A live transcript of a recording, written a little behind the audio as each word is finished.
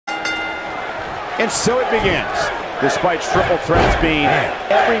And so it begins. Despite triple threats being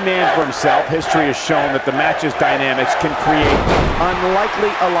every man for himself, history has shown that the match's dynamics can create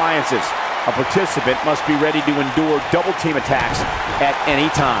unlikely alliances. A participant must be ready to endure double team attacks at any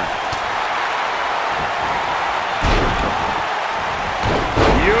time.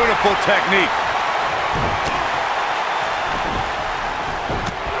 Beautiful technique.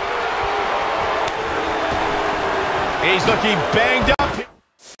 He's looking banged up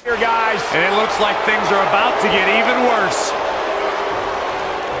here, guys. And it looks like things are about to get even worse.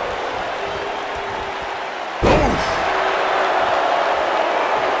 Oof.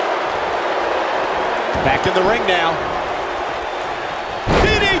 Back in the ring now.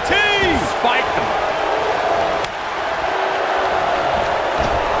 DDT! Spiked him.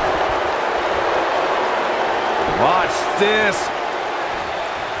 Watch this.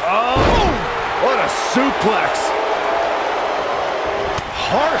 Oh, what a suplex.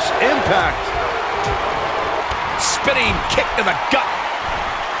 Harsh impact. Spinning kick to the gut.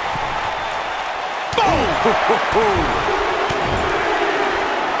 Boom! Ooh!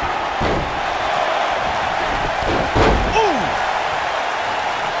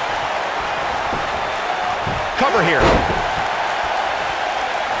 Cover here.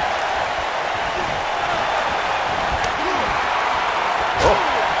 Oh,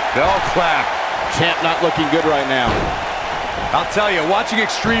 bell clap. Champ not looking good right now. I'll tell you, watching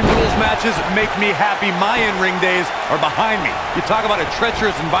Extreme Rules matches make me happy my in-ring days are behind me. You talk about a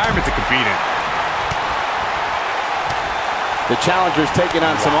treacherous environment to compete in. The challenger's taking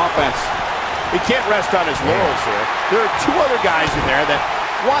on some offense. He can't rest on his laurels here. There are two other guys in there that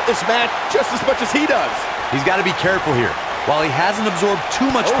want this match just as much as he does. He's got to be careful here. While he hasn't absorbed too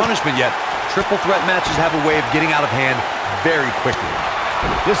much punishment yet, triple threat matches have a way of getting out of hand very quickly.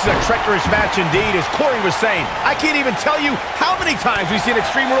 This is a treacherous match indeed, as Corey was saying. I can't even tell you how many times we've seen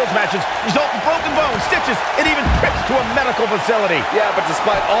Extreme Rules matches result in broken bones, stitches, and even trips to a medical facility. Yeah, but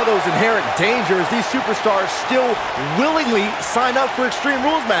despite all those inherent dangers, these superstars still willingly sign up for Extreme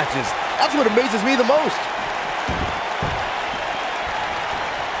Rules matches. That's what amazes me the most.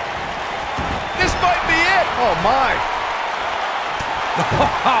 This might be it. Oh, my.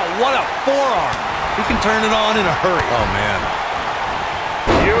 What a forearm. He can turn it on in a hurry. Oh, man.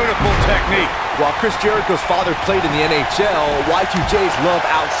 Beautiful technique. While Chris Jericho's father played in the NHL, Y2J's love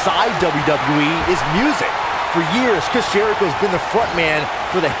outside WWE is music. For years, Chris Jericho's been the frontman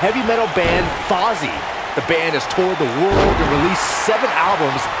for the heavy metal band Fozzy. The band has toured the world and released 7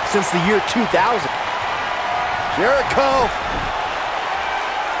 albums since the year 2000. Jericho!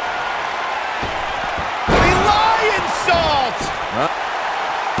 The Lion Salt!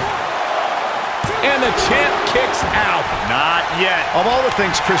 And the champ kicks out. Not yet. Of all the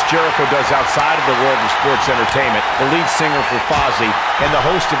things Chris Jericho does outside of the world of sports entertainment, the lead singer for Fozzy and the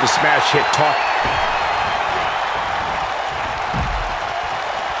host of the smash hit Talk.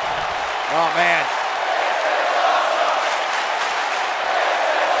 Oh, man.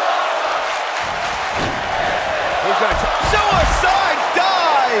 He's gonna suicide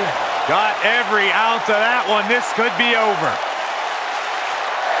dive. Got every ounce of that one. This could be over.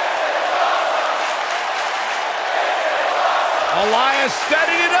 Elias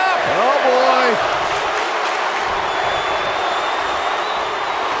setting it up. Oh, boy.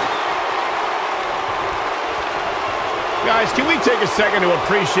 Guys, can we take a second to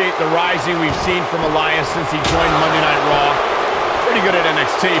appreciate the rising we've seen from Elias since he joined Monday Night Raw? Pretty good at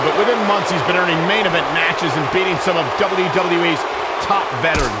NXT, but within months he's been earning main event matches and beating some of WWE's top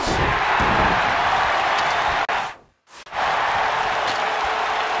veterans.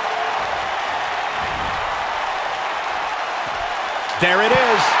 There it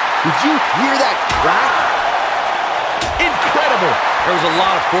is. Did you hear that crack? Incredible. There was a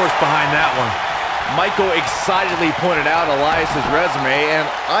lot of force behind that one. Michael excitedly pointed out Elias' resume, and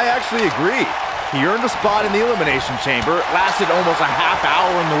I actually agree. He earned a spot in the Elimination Chamber, lasted almost a half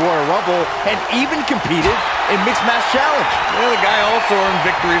hour in the Royal Rumble, and even competed in Mixed Match Challenge. Well, the guy also earned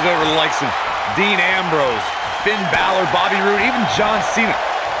victories over the likes of Dean Ambrose, Finn Balor, Bobby Roode, even John Cena.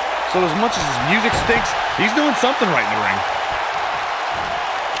 So as much as his music stinks, he's doing something right in the ring.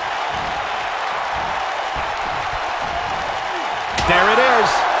 There it is.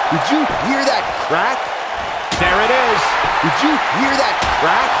 Did you hear that crack? There it is. Did you hear that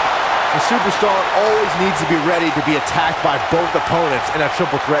crack? The superstar always needs to be ready to be attacked by both opponents in a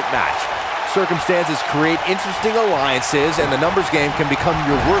triple threat match. Circumstances create interesting alliances, and the numbers game can become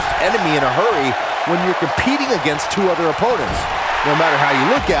your worst enemy in a hurry when you're competing against 2 other opponents. No matter how you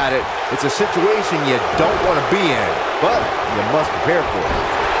look at it, it's a situation you don't want to be in, but you must prepare for it.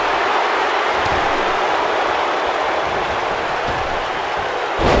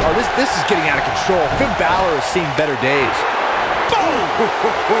 Are This is getting out of control. Finn Balor has seen better days.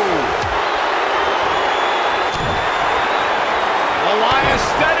 Elias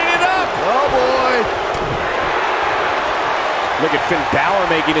setting it up. Oh, boy. Look at Finn Balor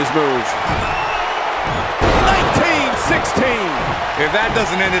making his move. 19-16. If that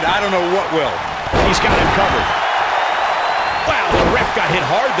doesn't end it, I don't know what will. He's got him covered. Wow, the ref got hit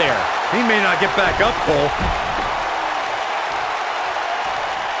hard there. He may not get back up, Cole.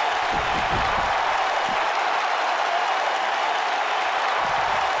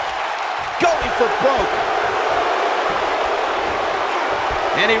 Going for broke.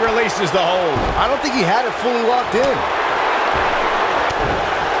 And he releases the hold. I don't think he had it fully locked in.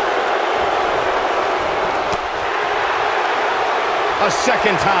 A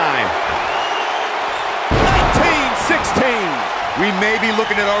second time. 19-16. We may be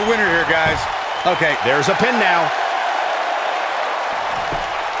looking at our winner here, guys. Okay, there's a pin now.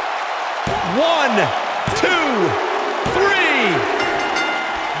 1, 2, 3.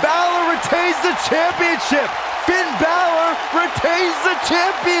 Balor retains the championship. Finn Balor retains the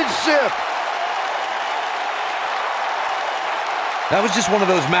championship. That was just one of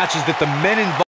those matches that the men involved